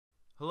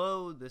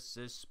Hello, this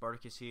is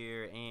Spartacus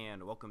here,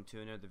 and welcome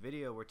to another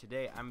video where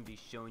today I'm going to be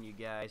showing you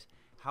guys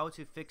how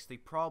to fix the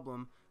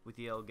problem with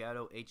the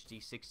Elgato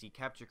HD60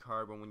 capture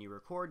card when you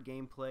record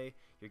gameplay,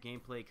 your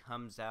gameplay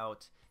comes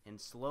out in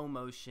slow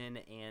motion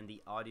and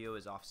the audio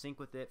is off sync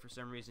with it. For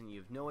some reason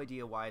you have no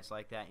idea why it's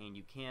like that, and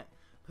you can't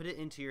put it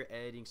into your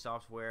editing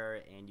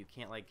software, and you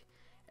can't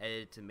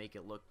edit to make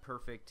it look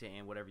perfect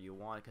and whatever you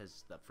want,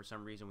 because for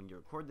some reason when you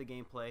record the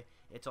gameplay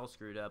it's all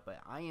screwed up. But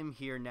I am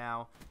here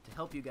now to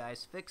help you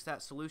guys fix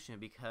that solution,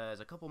 because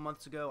a couple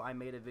months ago I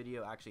made a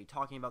video actually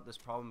talking about this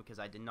problem because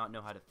I did not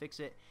know how to fix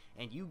it,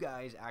 and you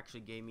guys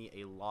actually gave me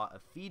a lot of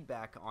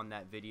feedback on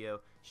that video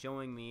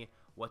showing me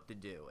what to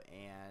do,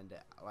 and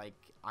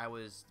I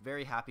was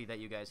very happy that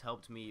you guys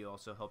helped me. You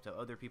also helped out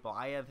other people.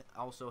 I have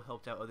also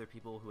helped out other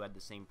people who had the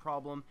same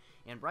problem,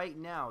 and right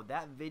now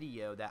that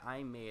video that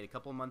I made a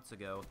couple months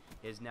ago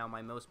is now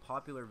my most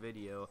popular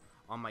video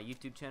on my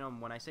YouTube channel. And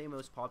when I say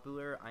most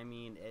popular, I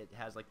mean it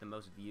has the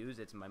most views.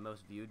 It's my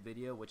most viewed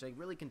video, which I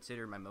really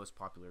consider my most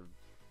popular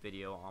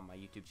video on my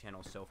YouTube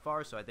channel so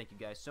far. So I thank you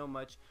guys so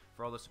much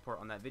for all the support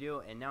on that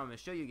video, and now I'm going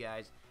to show you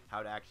guys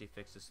how to actually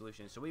fix the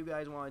solution. So what you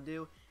guys want to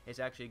do is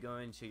actually go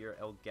into your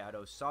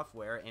Elgato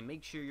software and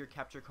make sure your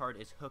capture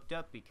card is hooked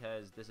up,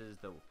 because this is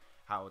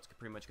how it's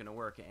pretty much going to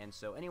work. And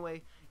so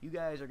anyway, you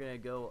guys are going to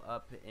go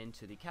up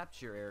into the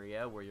capture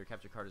area where your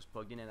capture card is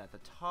plugged in, and at the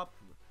top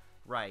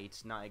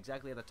right, not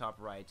exactly at the top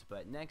right,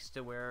 but next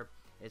to where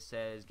it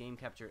says Game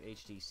Capture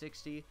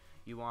HD60,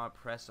 you want to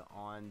press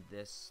on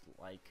this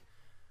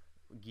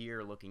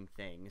gear looking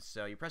thing.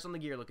 So you press on the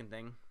gear looking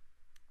thing,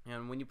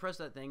 and when you press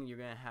that thing, you're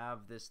going to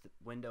have this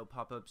window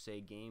pop up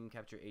say Game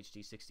Capture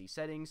HD60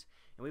 settings.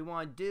 And what we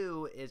want to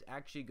do is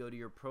actually go to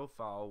your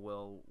profile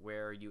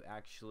where you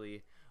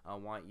actually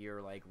want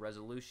your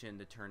resolution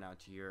to turn out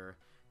to your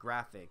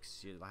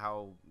graphics,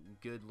 how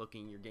good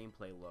looking your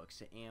gameplay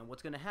looks. And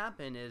what's going to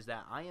happen is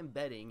that I am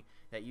betting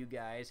that you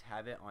guys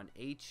have it on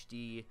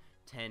HD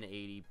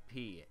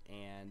 1080p,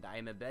 and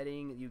I'm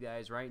betting you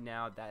guys right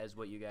now that is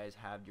what you guys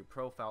have your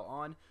profile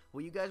on.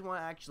 What you guys want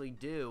to actually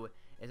do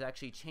is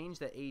actually change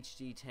the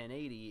HD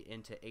 1080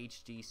 into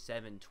HD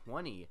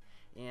 720,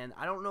 and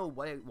I don't know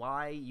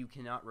why you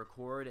cannot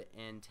record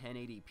in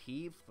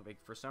 1080p.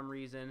 For some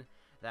reason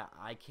that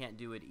I can't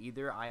do it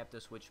either. I have to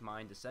switch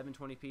mine to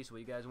 720p. So what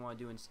you guys want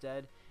to do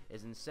instead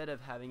is, instead of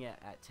having it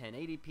at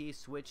 1080p,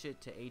 switch it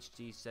to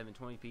HD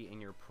 720p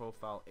in your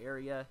profile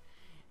area.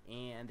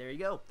 And there you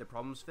go, the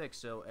problem's fixed.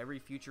 So every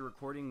future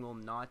recording will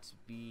not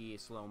be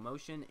slow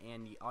motion,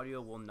 and the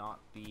audio will not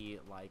be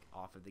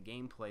off of the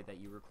gameplay that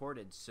you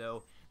recorded.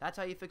 So that's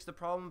how you fix the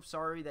problem.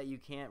 Sorry that you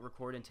can't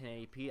record in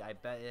 1080p. I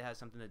bet it has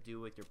something to do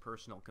with your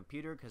personal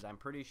computer, because I'm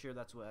pretty sure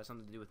that's what has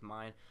something to do with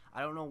mine.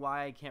 I don't know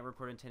why I can't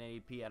record in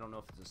 1080p. I don't know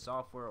if it's a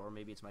software or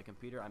maybe it's my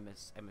computer.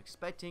 I'm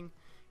expecting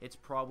it's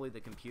probably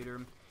the computer.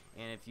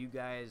 And if you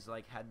guys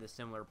had this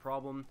similar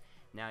problem,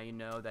 now you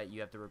know that you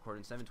have to record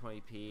in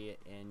 720p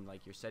in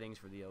your settings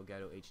for the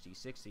Elgato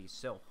HD60.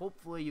 So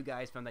hopefully you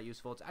guys found that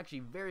useful. It's actually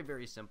very,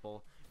 very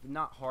simple,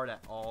 not hard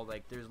at all.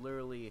 There's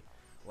literally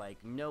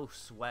no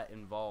sweat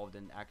involved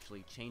in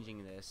actually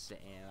changing this,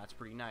 and that's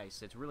pretty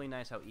nice. It's really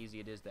nice how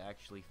easy it is to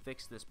actually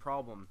fix this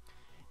problem.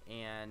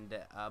 And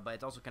but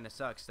it also kind of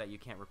sucks that you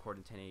can't record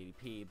in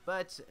 1080p.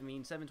 But I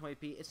mean,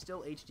 720p, it's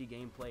still HD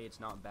gameplay. It's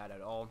not bad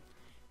at all.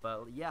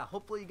 But yeah,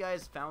 hopefully you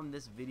guys found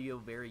this video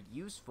very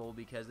useful,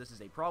 because this is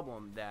a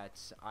problem that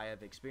I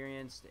have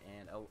experienced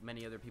and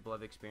many other people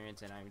have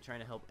experienced, and I'm trying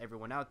to help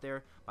everyone out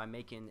there by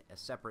making a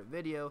separate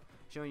video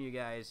showing you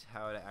guys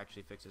how to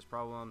actually fix this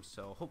problem.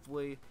 So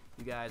hopefully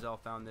you guys all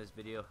found this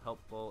video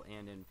helpful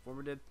and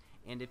informative,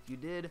 and if you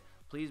did,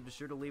 please be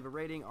sure to leave a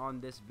rating on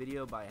this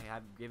video by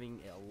giving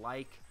a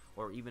like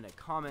or even a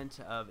comment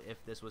of if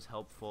this was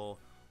helpful,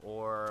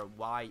 or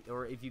why,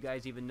 or if you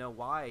guys even know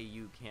why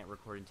you can't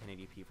record in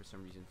 1080p for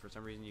some reason. For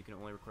some reason you can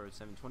only record at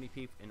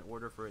 720p in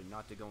order for it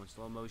not to go in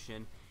slow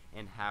motion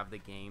and have the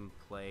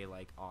gameplay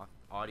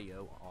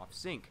audio off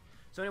sync.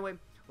 So anyway,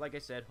 like I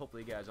said,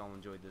 hopefully you guys all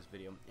enjoyed this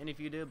video, and if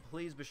you did,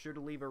 please be sure to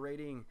leave a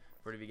rating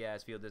for what you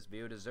guys feel this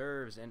video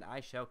deserves, and I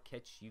shall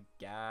catch you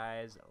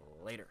guys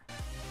later.